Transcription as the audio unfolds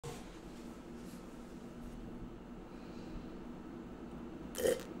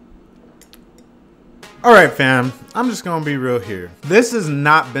Alright fam, I'm just gonna be real here. This has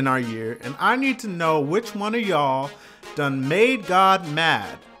not been our year, and I need to know which one of y'all done made God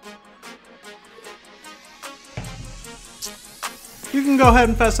mad. You can go ahead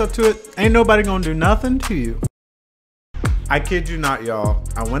and fess up to it. Ain't nobody gonna do nothing to you. I kid you not, y'all.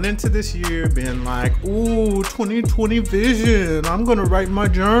 I went into this year being like, ooh, 2020 vision. I'm gonna write in my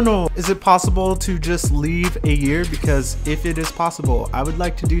journal. Is it possible to just leave a year? Because if it is possible, I would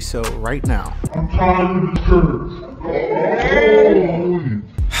like to do so right now. I'm tired of the church.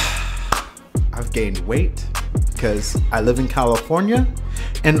 I've gained weight because I live in California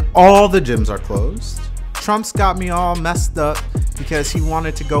and all the gyms are closed. Trump's got me all messed up because he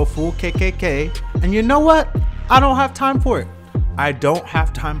wanted to go full KKK. And you know what? I don't have time for it. I don't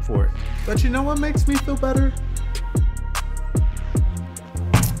have time for it. But you know what makes me feel better?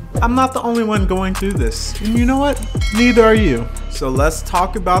 I'm not the only one going through this. And you know what? Neither are you. So let's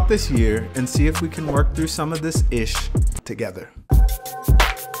talk about this year and see if we can work through some of this ish together.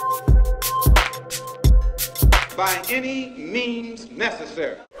 By any means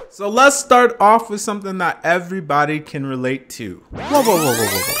necessary. So let's start off with something that everybody can relate to. Whoa.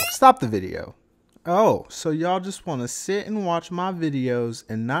 Stop the video. Oh, so y'all just want to sit and watch my videos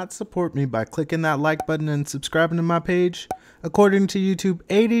and not support me by clicking that like button and subscribing to my page? According to YouTube,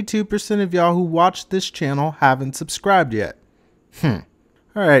 82% of y'all who watch this channel haven't subscribed yet.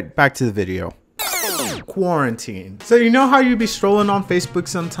 Alright, back to the video. Quarantine. So you know how you be strolling on Facebook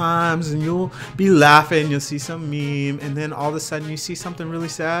sometimes and you'll be laughing, you'll see some meme, and then all of a sudden you see something really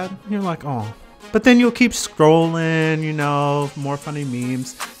sad and you're like, oh. But then you'll keep scrolling, you know, more funny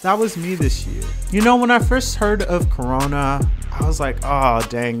memes. That was me this year. You know, when I first heard of Corona, I was like, oh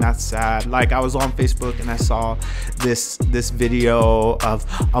dang, that's sad. Like I was on Facebook and I saw this video of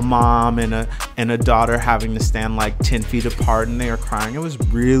a mom and a daughter having to stand like 10 feet apart and they were crying. It was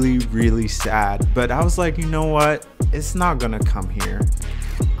really, really sad. But I was like, you know what? It's not gonna come here.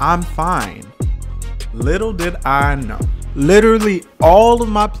 I'm fine. Little did I know. Literally all of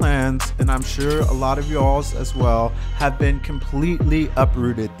my plans, and I'm sure a lot of y'all's as well, have been completely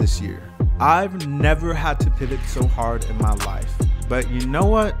uprooted this year. I've never had to pivot so hard in my life. But you know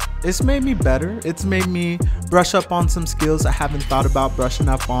what? It's made me better. It's made me brush up on some skills I haven't thought about brushing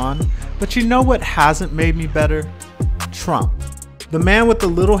up on. But you know what hasn't made me better? Trump. The man with the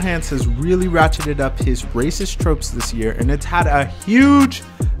little hands has really ratcheted up his racist tropes this year, and it's had a huge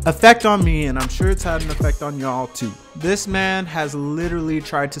effect on me, and I'm sure it's had an effect on y'all too. This man has literally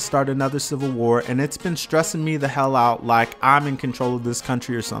tried to start another civil war, and it's been stressing me the hell out like I'm in control of this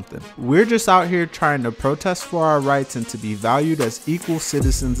country or something. We're just out here trying to protest for our rights and to be valued as equal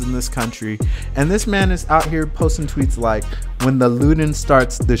citizens in this country, and this man is out here posting tweets like, when the looting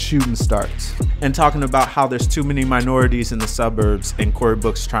starts, the shooting starts, and talking about how there's too many minorities in the suburbs and Cory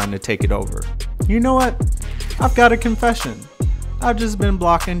Books trying to take it over. You know what? I've got a confession. I've just been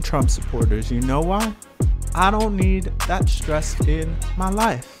blocking Trump supporters. You know why? I don't need that stress in my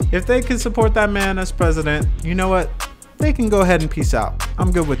life. If they can support that man as president, you know what? They can go ahead and peace out.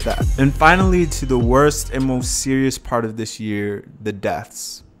 I'm good with that. And finally, to the worst and most serious part of this year, the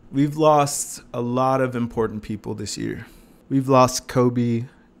deaths. We've lost a lot of important people this year. We've lost Kobe,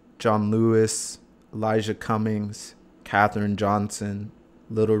 John Lewis, Elijah Cummings, Katherine Johnson,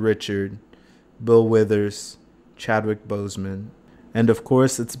 Little Richard, Bill Withers, Chadwick Boseman. And of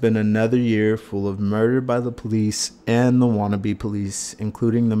course, it's been another year full of murder by the police and the wannabe police,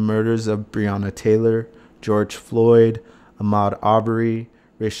 including the murders of Breonna Taylor, George Floyd, Ahmaud Arbery,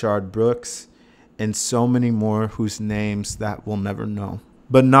 Rayshard Brooks, and so many more whose names that we'll never know.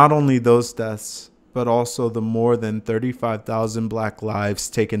 But not only those deaths, but also the more than 35,000 Black lives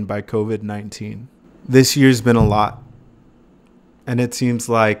taken by COVID-19. This year's been a lot, and it seems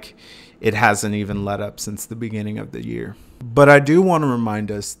like it hasn't even let up since the beginning of the year. But I do want to remind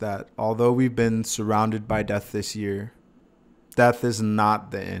us that although we've been surrounded by death this year, death is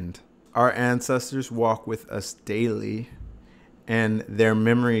not the end. Our ancestors walk with us daily, and their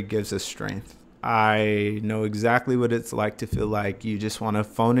memory gives us strength. I know exactly what it's like to feel like you just want to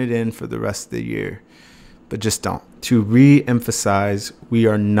phone it in for the rest of the year, but just don't. To re-emphasize, we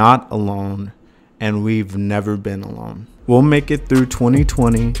are not alone, and we've never been alone. We'll make it through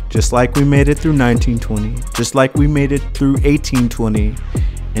 2020, just like we made it through 1920, just like we made it through 1820,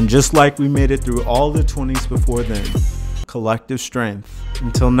 and just like we made it through all the 20s before then. Collective strength.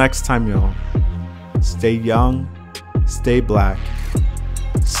 Until next time, y'all, stay young, stay Black,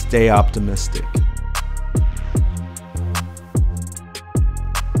 stay optimistic.